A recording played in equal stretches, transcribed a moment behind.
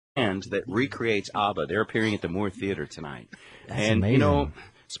band that recreates ABBA. They're appearing at the Moore Theater tonight. That's and, amazing. you know,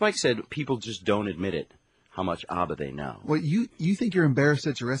 Spike said people just don't admit it, how much ABBA they know. Well, you think you're embarrassed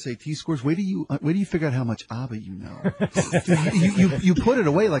at your SAT scores? Wait till you figure out how much ABBA you know. you put it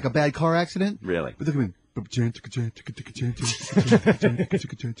away like a bad car accident. Really? But look at me.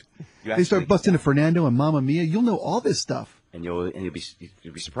 They start busting to Fernando and Mamma Mia. You'll know all this stuff. And you'll be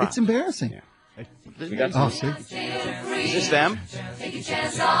surprised. It's embarrassing. Yeah. See? Is this them?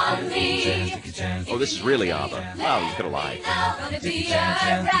 Oh, this is really ABBA. Wow, you could have lied.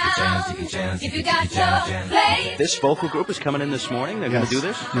 This vocal group is coming in this morning. They're going to do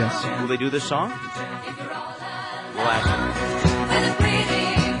this? Yes. Will they do this song? We'll ask them.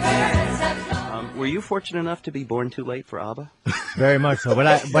 Were you fortunate enough to be born too late for ABBA? Very much so. But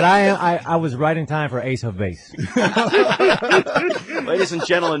I was right in time for Ace of Base. Ladies and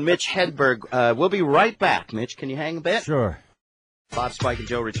gentlemen, Mitch Hedberg. We'll be right back. Mitch, can you hang a bit? Sure. Bob, Spike, and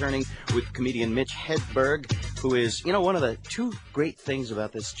Joe returning with comedian Mitch Hedberg, who is, one of the two great things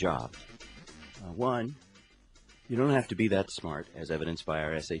about this job. One, you don't have to be that smart, as evidenced by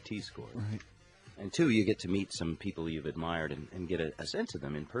our SAT score. Right. And two, you get to meet some people you've admired and get a sense of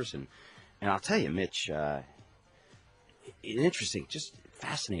them in person. And I'll tell you, Mitch, interesting, just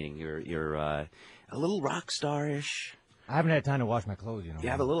fascinating. You're a little rock star-ish. I haven't had time to wash my clothes, You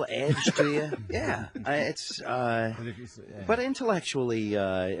have a little edge to you. Yeah. But intellectually,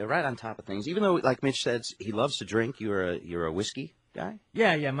 right on top of things. Even though, like Mitch says, he loves to drink, you're a whiskey guy?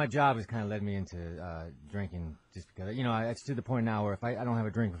 Yeah. My job has kind of led me into drinking just because, it's to the point now where if I don't have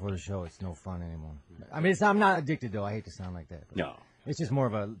a drink before the show, it's no fun anymore. I mean, I'm not addicted, though. I hate to sound like that. No. It's just more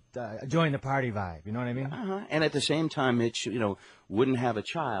of a join the party vibe. You know what I mean? Uh-huh. And at the same time, Mitch, wouldn't have a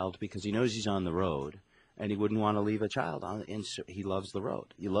child because he knows he's on the road. And he wouldn't want to leave a child on. And so he loves the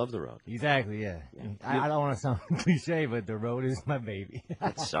road. You love the road. Exactly, yeah. I don't want to sound cliche, but the road is my baby.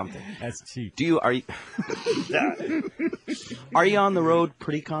 That's something. That's cheap. Are you on the road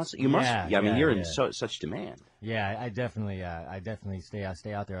pretty constantly? You must. Yeah, I mean, you're in such demand. Yeah, I definitely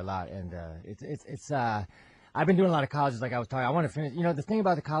stay out there a lot, and it's. I've been doing a lot of colleges, like I was talking. I want to finish. The thing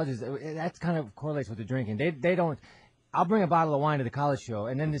about the colleges, that kind of correlates with the drinking. They don't. I'll bring a bottle of wine to the college show,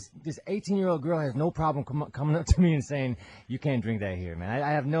 and then this 18-year-old girl has no problem coming up to me and saying, "You can't drink that here, man."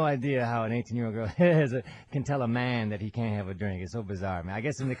 I have no idea how an 18-year-old girl can tell a man that he can't have a drink. It's so bizarre, man. I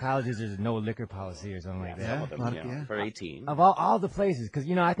guess in the colleges there's no liquor policy or something like that. For 18. Of all the places, because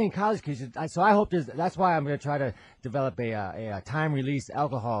I think college kids should. So I hope that's why I'm going to try to develop a time-release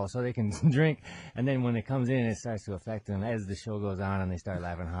alcohol so they can drink, and then when it comes in, it starts to affect them as the show goes on, and they start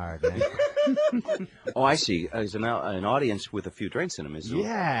laughing hard. Man. Oh, I see. As an audience with a few drinks in them is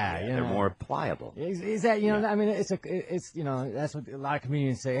they're more pliable. Is that I mean it's that's what a lot of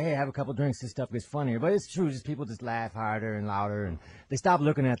comedians say. Hey, have a couple drinks, this stuff gets funnier. But it's true, just people just laugh harder and louder, and they stop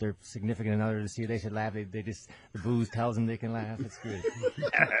looking at their significant other to see if they should laugh. They just the booze tells them they can laugh. It's good.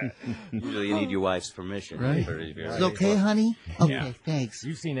 Usually you need your wife's permission. Right. Is it okay, honey? Okay, thanks.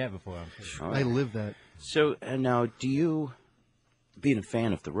 You've seen that before, I'm sure. I live that. So now, do you, being a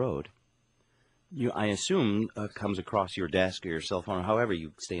fan of the road? I assume comes across your desk or your cell phone or however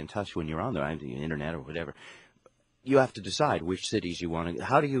you stay in touch when you're on the internet or whatever. You have to decide which cities you want to.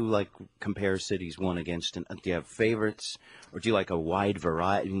 How do you compare cities one against? Do you have favorites, or do you like a wide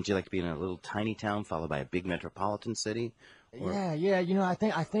variety? Do you like to be in a little tiny town followed by a big metropolitan city? Or? Yeah. I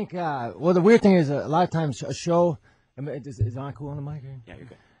think. Well, the weird thing is a lot of times a show. Is on cool on the mic here? Yeah, you're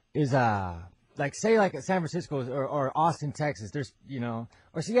good. Is say San Francisco or Austin, Texas. There's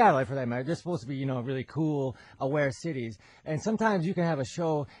or Seattle for that matter. They're supposed to be really cool, aware cities. And sometimes you can have a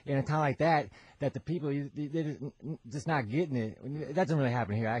show in a town like that the people they're just not getting it. That doesn't really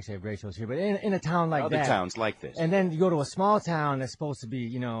happen here. I actually have great shows here, but in a town like Other that, towns like this, and then you go to a small town that's supposed to be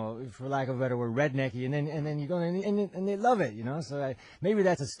for lack of a better word, rednecky, and then you go and they love it. So maybe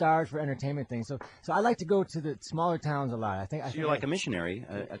that's a start for entertainment thing. So I like to go to the smaller towns a lot. I think you're like a missionary,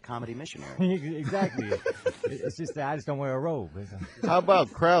 a comedy missionary. Exactly. It's just that I just don't wear a robe. How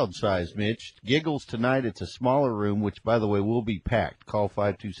about crowd size, Mitch? Giggles tonight. It's a smaller room, which, by the way, will be packed. Call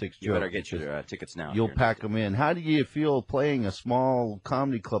 526 Joe. You better get your tickets now. You'll pack them in. How do you feel playing a small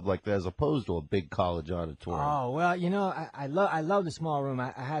comedy club like that as opposed to a big college auditorium? Oh well, I love the small room.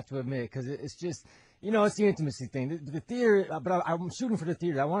 I have to admit, because it's just. You know, it's the intimacy thing. The theater, but I'm shooting for the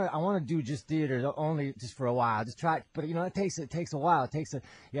theater. I want to do just theater only just for a while. Just try, but you know, it takes a while.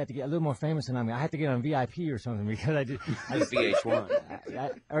 You have to get a little more famous than I mean. I had to get on VIP or something because I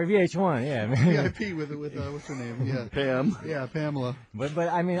VH1. Or VH1, yeah. VIP with what's her name? Yeah, Pam. Yeah, Pamela. But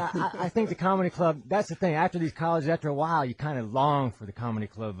I mean, I think the comedy club. That's the thing. After these colleges, after a while, you kind of long for the comedy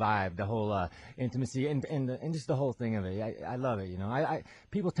club vibe, the whole intimacy and just the whole thing of it. I love it. You know,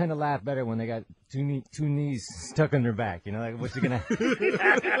 people tend to laugh better when they got two knees stuck on their back. You know, like what's gonna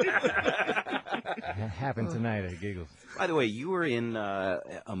happen tonight at Giggles. By the way, you were in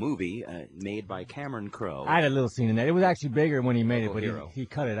a movie made by Cameron Crowe. I had a little scene in that. It was actually bigger when he made it, but hero. he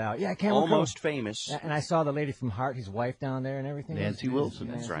cut it out. Yeah, Cameron Almost Crowe. famous. And I saw the lady from Heart, his wife down there and everything. Nancy Wilson.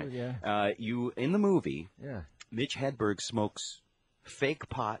 That's right. Yeah. You in the movie, Yeah. Mitch Hedberg smokes fake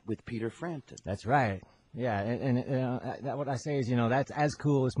pot with Peter Frampton. That's right. Yeah, and what I say is, you know, that's as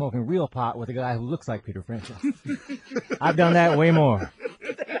cool as smoking real pot with a guy who looks like Peter Frampton. I've done that way more.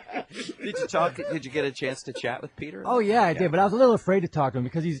 Did you talk? Did you get a chance to chat with Peter? Oh yeah, I did, but I was a little afraid to talk to him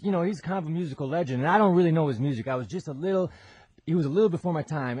because he's kind of a musical legend, and I don't really know his music. I was just he was a little before my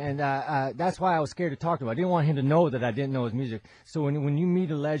time, and that's why I was scared to talk to him. I didn't want him to know that I didn't know his music. So when you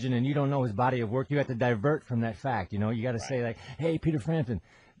meet a legend and you don't know his body of work, you have to divert from that fact. You know, you got to say like, "Hey, Peter Frampton,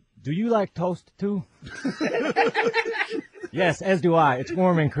 do you like toast too?" Yes, as do I. It's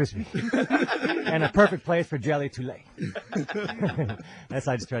warm and crispy. And a perfect place for jelly to lay. That's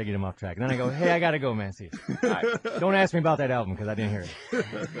how I just try to get him off track. And then I go, hey, I got to go, man. See you. All right. Don't ask me about that album because I didn't hear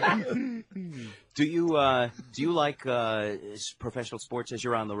it. Do you like professional sports as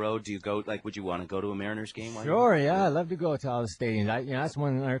you're on the road? Do you go, like, would you want to go to a Mariners game? Sure, yeah. I love to go to all the stadiums. That's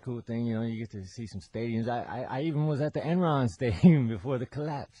one other cool thing. You know, you get to see some stadiums. I even was at the Enron Stadium before the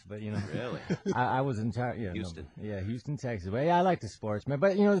collapse. But, you know. Really? I was in charge. Yeah, Houston. Houston, Texas. But, yeah, I like the sports, man.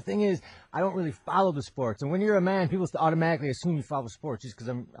 But, you know, the thing is, I don't really follow the sports. And when you're a man, people automatically assume you follow sports just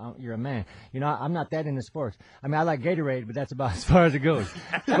because you're a man. You know, I'm not that into sports. I mean, I like Gatorade, but that's about as far as it goes.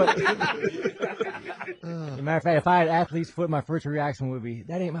 But, as a matter of fact, if I had athlete's foot, my first reaction would be,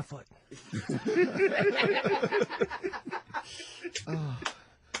 that ain't my foot.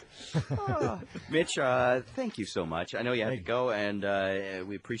 Mitch, thank you so much. I know you have to go, and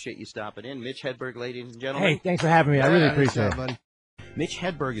we appreciate you stopping in. Mitch Hedberg, ladies and gentlemen. Hey, thanks for having me. I really appreciate it. Buddy. Mitch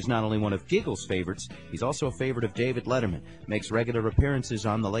Hedberg is not only one of Giggles' favorites, he's also a favorite of David Letterman, makes regular appearances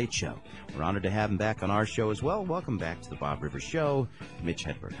on The Late Show. We're honored to have him back on our show as well. Welcome back to the Bob Rivers Show. Mitch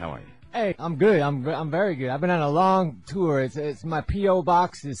Hedberg, how are you? Hey, I'm good. I'm very good. I've been on a long tour. It's my P.O.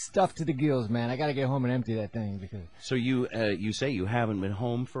 box is stuffed to the gills, man. I got to get home and empty that thing because. So you say you haven't been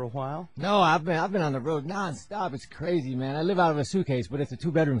home for a while? No, I've been on the road nonstop. It's crazy, man. I live out of a suitcase, but it's a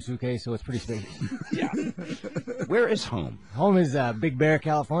 2-bedroom suitcase, so it's pretty spacious. Yeah. Where is home? Home is Big Bear,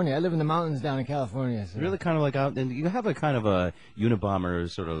 California. I live in the mountains down in California. So. Really kind of like out, and you have a kind of a Unabomber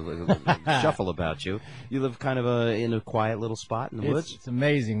sort of shuffle about you. You live kind of in a quiet little spot in the woods? It's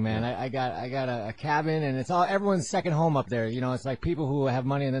amazing, man. I got a cabin, and it's all everyone's second home up there. You know, it's like people who have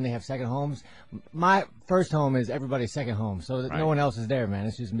money and then they have second homes. My first home is everybody's second home, so that no one else is there, man.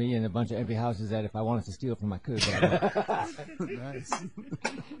 It's just me and a bunch of empty houses that if I wanted to steal from, I could. Nice.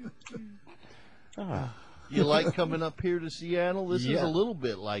 You like coming up here to Seattle? This is a little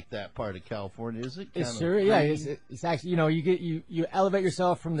bit like that part of California, is it? It's sure, yeah. It's actually, you know, you elevate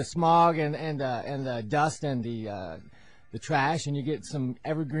yourself from the smog and the dust and the trash, and you get some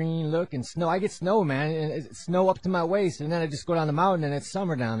evergreen look and snow. I get snow, man, and it's snow up to my waist, and then I just go down the mountain, and it's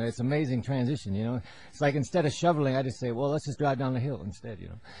summer down there. It's an amazing transition, you know. It's like instead of shoveling, I just say, well, let's just drive down the hill instead, you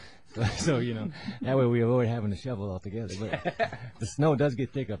know. So you know, that way we avoid having to shovel altogether. But the snow does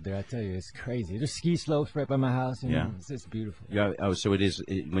get thick up there, I tell you. It's crazy. There's ski slopes right by my house. And it's just beautiful. Yeah. Oh, so it is.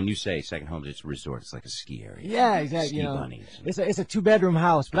 When you say second home, it's a resort. It's like a ski area. Yeah, exactly. Ski you know, bunnies. It's a 2-bedroom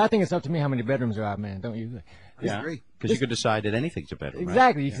house, but I think it's up to me how many bedrooms are out, man. Don't you? Yeah, because you could decide that anything's a bedroom.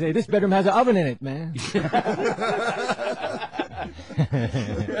 Exactly. Right? You can say this bedroom has an oven in it, man.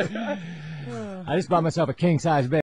 I just bought myself a king size bed.